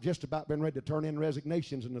And I've just about been ready to turn in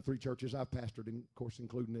resignations in the 3 churches I've pastored, of course,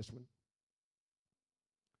 including this one.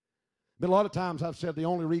 But a lot of times I've said the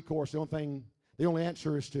only recourse, the only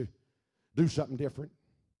answer is to do something different.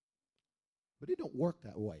 But it don't work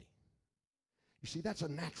that way. You see, that's a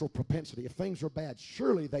natural propensity. If things are bad,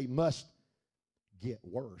 surely they must get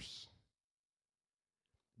worse.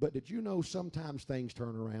 But did you know sometimes things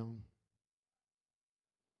turn around?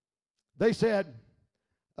 They said,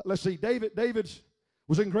 let's see, David's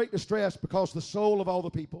was in great distress because the soul of all the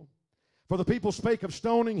people. For the people spake of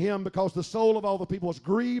stoning him because the soul of all the people was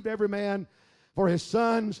grieved, every man for his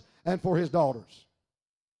sons and for his daughters.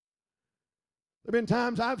 There have been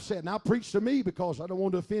times I've said, and I'll preach to me because I don't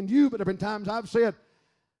want to offend you, but there have been times I've said,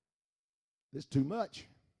 this is too much.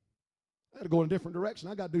 I got to go in a different direction.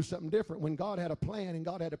 I got to do something different. When God had a plan and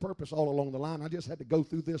God had a purpose all along the line, I just had to go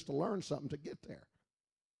through this to learn something to get there.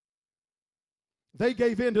 They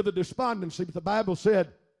gave in to the despondency, but the Bible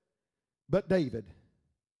said, but David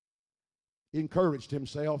encouraged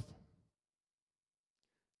himself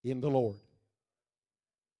in the Lord.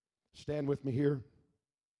 Stand with me here.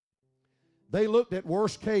 They looked at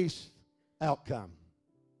worst case outcome.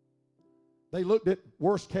 They looked at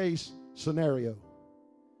worst case scenario.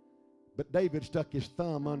 But David stuck his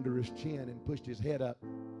thumb under his chin and pushed his head up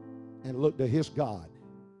and looked to his God.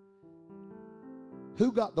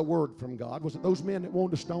 Who got the word from God? Was it those men that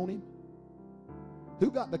wanted to stone him?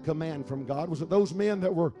 Who got the command from God? Was it those men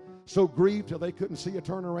that were so grieved till they couldn't see a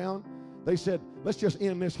turnaround? They said, let's just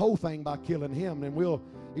end this whole thing by killing him, and we'll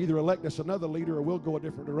either elect us another leader or we'll go a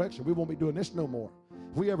different direction. We won't be doing this no more.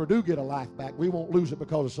 If we ever do get a life back, we won't lose it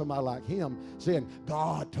because of somebody like him saying,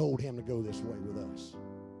 God told him to go this way with us.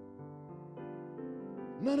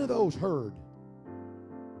 None of those heard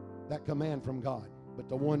that command from God, but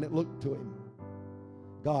the one that looked to him.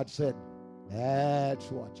 God said,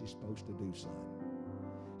 that's what you're supposed to do, son.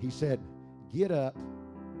 He said, get up,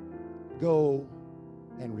 go,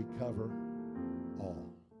 and recover all.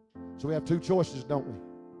 So we have 2 choices, don't we?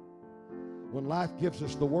 When life gives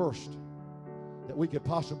us the worst that we could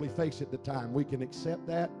possibly face at the time, we can accept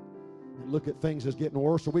that and look at things as getting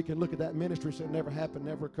worse, or we can look at that ministry and say, never happen,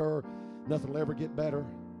 never occur, nothing will ever get better.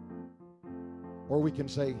 Or we can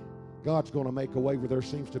say, God's going to make a way where there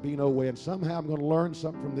seems to be no way, and somehow I'm going to learn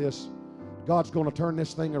something from this. God's going to turn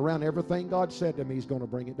this thing around. Everything God said to me, He's going to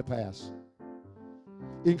bring it to pass.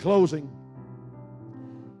 In closing,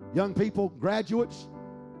 young people, graduates,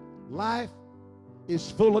 life is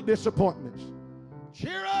full of disappointments.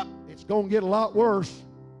 Cheer up, it's going to get a lot worse.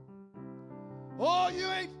 Oh,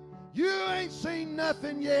 you ain't seen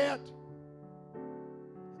nothing yet. I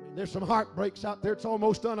mean, there's some heartbreaks out there. It's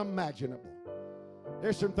almost unimaginable.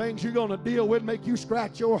 There's some things you're going to deal with, make you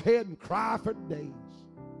scratch your head and cry for days.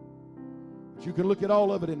 But you can look at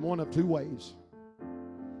all of it in one of 2 ways.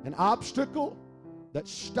 An obstacle that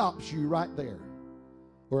stops you right there,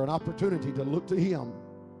 or an opportunity to look to Him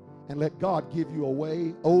and let God give you a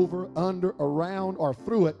way over, under, around, or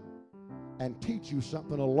through it, and teach you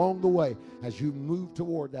something along the way as you move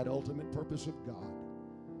toward that ultimate purpose of God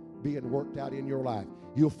being worked out in your life.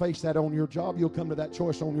 You'll face that on your job. You'll come to that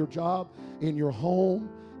choice on your job, in your home,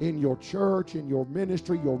 in your church, in your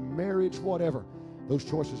ministry, your marriage, whatever. Those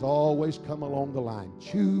choices always come along the line.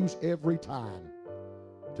 Choose every time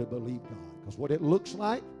to believe God. Because what it looks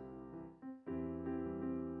like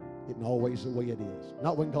isn't always the way it is.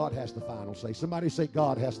 Not when God has the final say. Somebody say,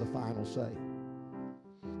 God has the final say.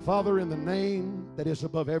 Father, in the name that is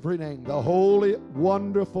above every name, the holy,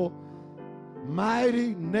 wonderful,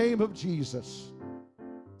 mighty name of Jesus.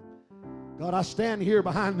 God, I stand here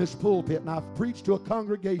behind this pulpit and I've preached to a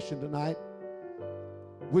congregation tonight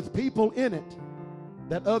with people in it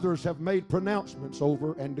that others have made pronouncements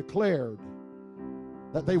over and declared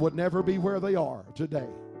that they would never be where they are today.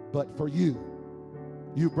 But for you,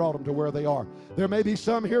 you brought them to where they are. There may be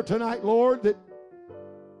some here tonight, Lord, that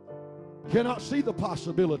cannot see the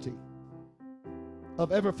possibility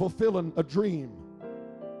of ever fulfilling a dream.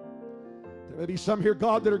 There may be some here,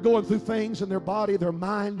 God, that are going through things in their body, their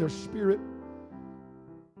mind, their spirit.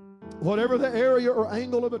 Whatever the area or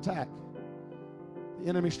angle of attack, the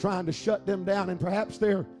enemy's trying to shut them down, and perhaps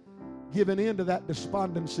they're giving in to that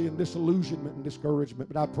despondency and disillusionment and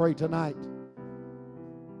discouragement. But I pray tonight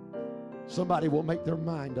somebody will make their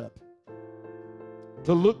mind up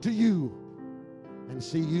to look to you and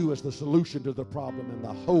see you as the solution to the problem and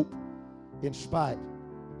the hope in spite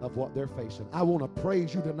of what they're facing. I want to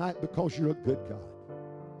praise you tonight because you're a good God.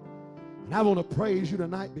 And I want to praise you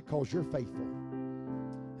tonight because you're faithful.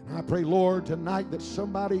 And I pray, Lord, tonight that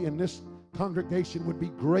somebody in this congregation would be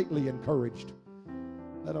greatly encouraged.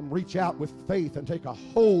 Let them reach out with faith and take a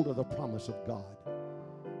hold of the promise of God.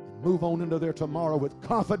 move on into their tomorrow with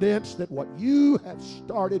confidence that what you have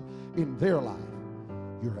started in their life,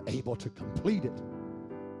 you're able to complete it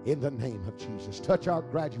in the name of Jesus. Touch our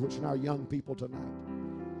graduates and our young people tonight.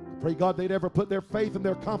 I pray, God, they'd ever put their faith and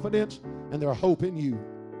their confidence and their hope in you.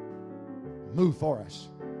 Move for us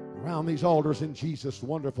around these altars in Jesus'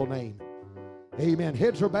 wonderful name. Amen.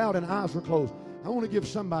 Heads are bowed and eyes are closed. I want to give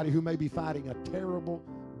somebody who may be fighting a terrible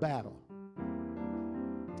battle.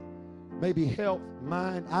 Maybe health,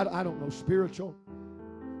 mind, I don't know, spiritual.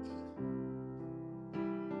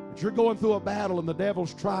 But you're going through a battle and the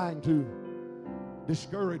devil's trying to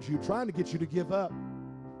discourage you, trying to get you to give up.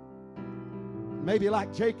 Maybe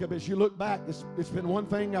like Jacob, as you look back, it's been one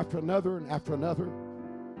thing after another and after another.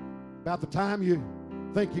 About the time you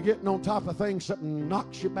think you're getting on top of things, something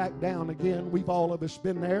knocks you back down again. We've all of us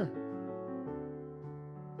been there.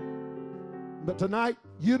 But tonight,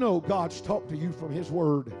 you know God's talked to you from His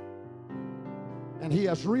Word. And He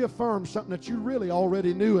has reaffirmed something that you really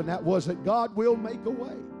already knew, and that was that God will make a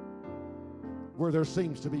way where there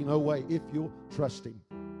seems to be no way if you'll trust Him.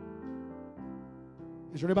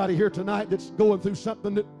 Is there anybody here tonight that's going through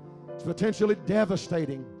something that's potentially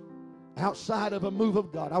devastating outside of a move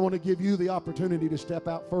of God? I want to give you the opportunity to step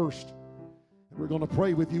out first. And we're going to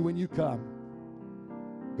pray with you when you come.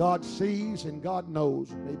 God sees and God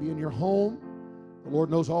knows. Maybe in your home, the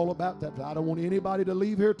Lord knows all about that. But I don't want anybody to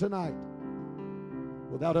leave here tonight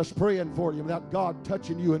without us praying for you, without God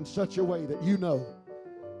touching you in such a way that you know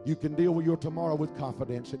you can deal with your tomorrow with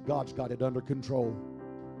confidence that God's got it under control.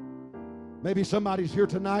 Maybe somebody's here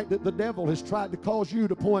tonight that the devil has tried to cause you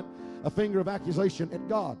to point a finger of accusation at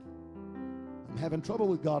God. I'm having trouble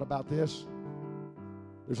with God about this.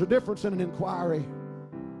 There's a difference in an inquiry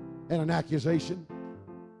and an accusation.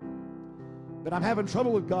 But I'm having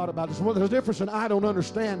trouble with God about this. Well, there's a difference in I don't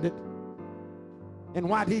understand it and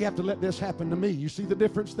why did He have to let this happen to me? You see the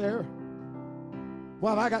difference there?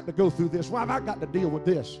 Why have I got to go through this? Why have I got to deal with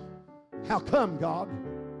this? How come, God?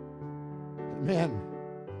 Amen.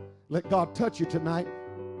 Let God touch you tonight.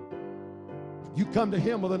 You come to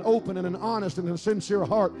Him with an open and an honest and a sincere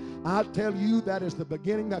heart. I tell you, that is the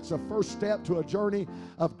beginning. That's the first step to a journey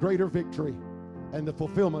of greater victory and the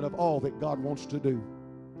fulfillment of all that God wants to do.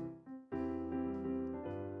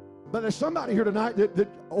 But there's somebody here tonight that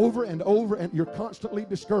over and over, and you're constantly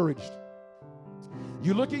discouraged.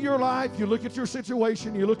 You look at your life, you look at your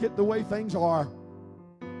situation, you look at the way things are.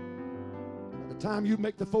 By the time you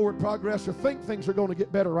make the forward progress or think things are going to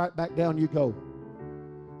get better, right back down you go.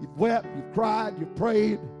 You've wept, you've cried, you've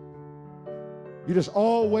prayed. You just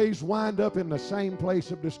always wind up in the same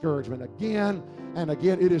place of discouragement again and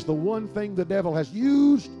again. It is the one thing the devil has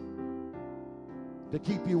used to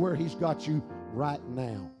keep you where he's got you right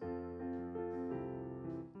now.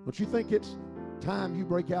 Don't you think it's time you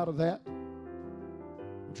break out of that?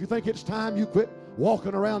 Don't you think it's time you quit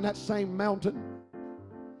walking around that same mountain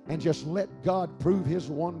and just let God prove His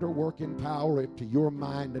wonder-working power to your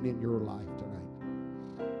mind and in your life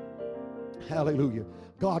tonight? Hallelujah.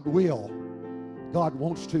 God will. God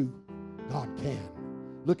wants to. God can.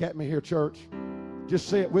 Look at me here, church. Just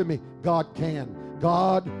say it with me. God can.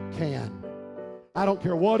 God can. I don't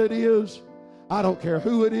care what it is. I don't care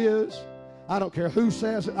who it is. I don't care who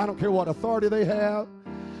says it. I don't care what authority they have.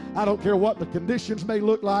 I don't care what the conditions may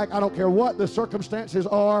look like. I don't care what the circumstances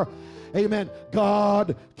are. Amen.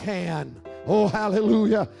 God can. Oh,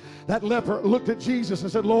 hallelujah. That leper looked at Jesus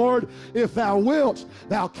and said, Lord, if thou wilt,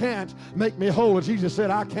 thou canst make me whole. And Jesus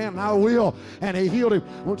said, I can and I will. And He healed him.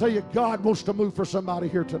 I want to tell you, God wants to move for somebody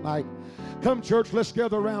here tonight. Come, church, let's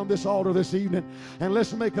gather around this altar this evening and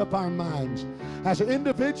let's make up our minds. As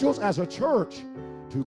individuals, as a church,